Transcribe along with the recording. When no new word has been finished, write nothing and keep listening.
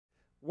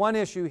One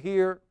issue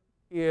here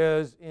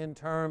is in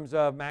terms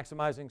of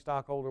maximizing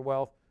stockholder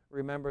wealth.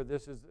 Remember,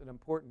 this is an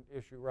important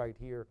issue right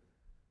here.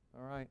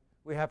 All right?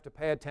 We have to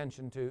pay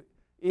attention to,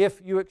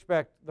 if you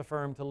expect the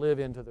firm to live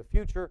into the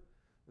future,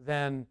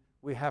 then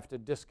we have to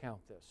discount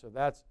this. So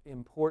that's an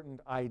important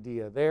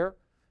idea there.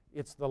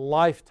 It's the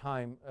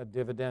lifetime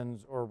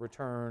dividends or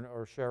return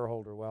or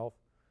shareholder wealth.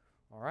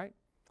 All right?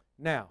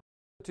 Now,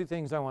 two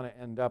things I want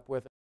to end up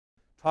with.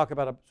 Talk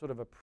about a sort of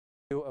a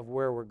preview of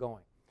where we're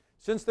going.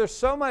 Since there's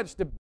so much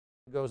debate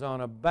that goes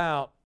on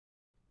about,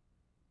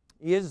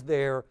 is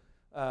there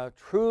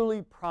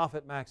truly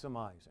profit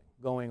maximizing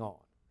going on,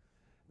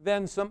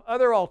 then some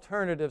other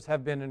alternatives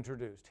have been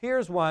introduced.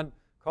 Here's one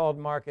called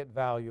market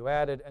value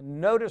added.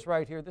 And notice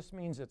right here, this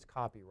means it's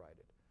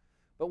copyrighted.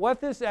 But what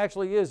this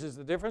actually is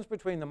the difference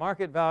between the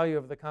market value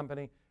of the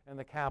company and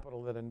the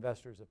capital that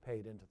investors have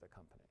paid into the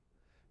company.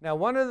 Now,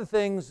 one of the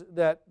things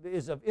that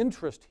is of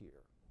interest here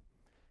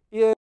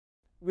is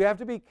we have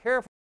to be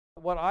careful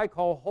about what I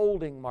call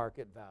holding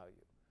market value.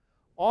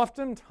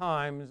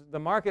 Oftentimes, the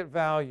market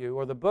value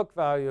or the book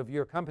value of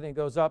your company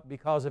goes up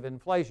because of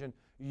inflation.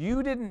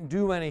 You didn't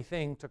do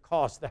anything to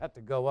cause that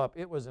to go up.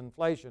 It was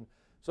inflation.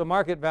 So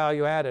market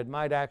value added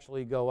might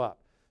actually go up.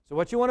 So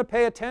what you want to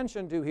pay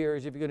attention to here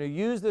is if you're going to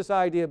use this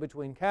idea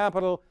between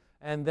capital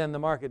and then the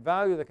market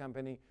value of the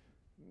company,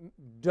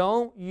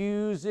 don't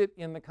use it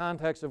in the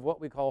context of what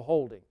we call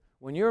holding.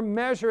 When you're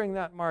measuring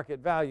that market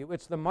value,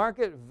 it's the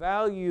market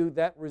value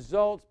that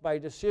results by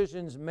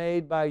decisions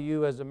made by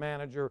you as a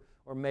manager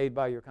or made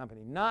by your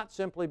company, not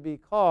simply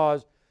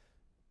because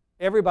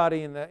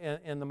everybody in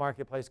the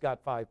marketplace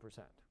got 5%.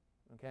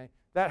 Okay?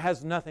 That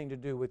has nothing to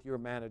do with your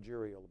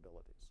managerial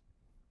abilities.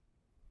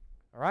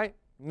 All right?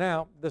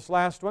 Now, this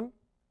last one.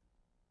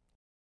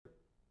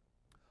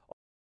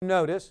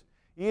 Notice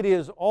it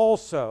is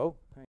also,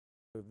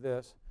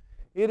 this,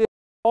 it is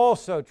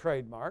also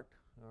trademarked.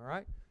 All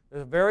right?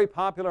 There's a very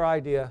popular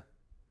idea,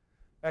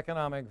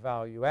 economic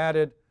value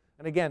added.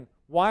 And again,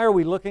 why are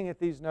we looking at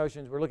these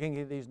notions? We're looking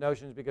at these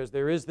notions because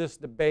there is this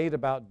debate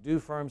about, do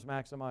firms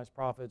maximize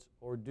profits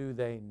or do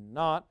they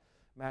not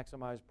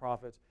maximize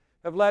profits,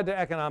 have led to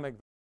economic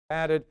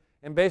value added.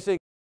 And basically,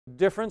 the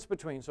difference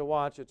between, so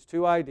watch, it's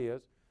two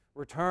ideas,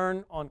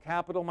 return on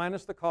capital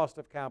minus the cost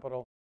of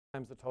capital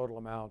times the total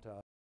amount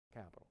of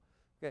capital.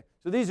 Okay,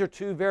 so these are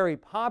two very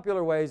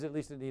popular ways, at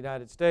least in the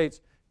United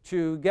States,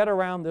 to get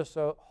around this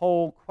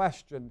whole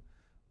question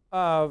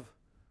of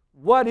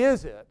what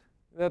is it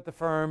that the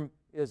firm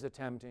is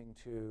attempting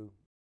to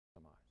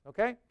maximize.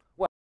 Okay?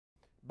 Well,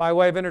 by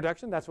way of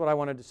introduction, that's what I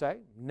wanted to say.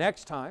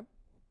 Next time,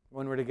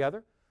 when we're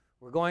together,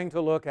 we're going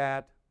to look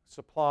at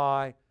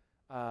supply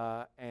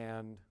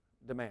and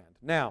demand.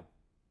 Now,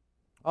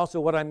 also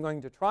what I'm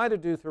going to try to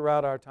do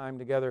throughout our time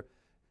together,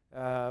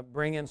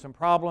 bring in some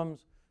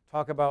problems,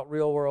 talk about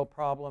real-world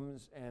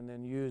problems, and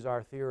then use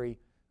our theory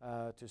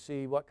to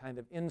see what kind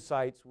of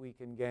insights we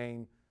can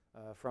gain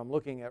from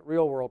looking at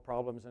real-world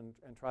problems and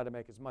try to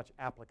make as much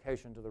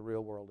application to the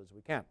real world as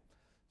we can.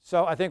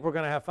 So I think we're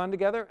going to have fun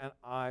together, and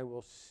I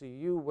will see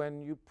you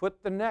when you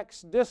put the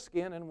next disc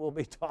in, and we'll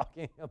be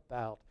talking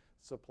about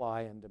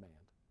supply and demand.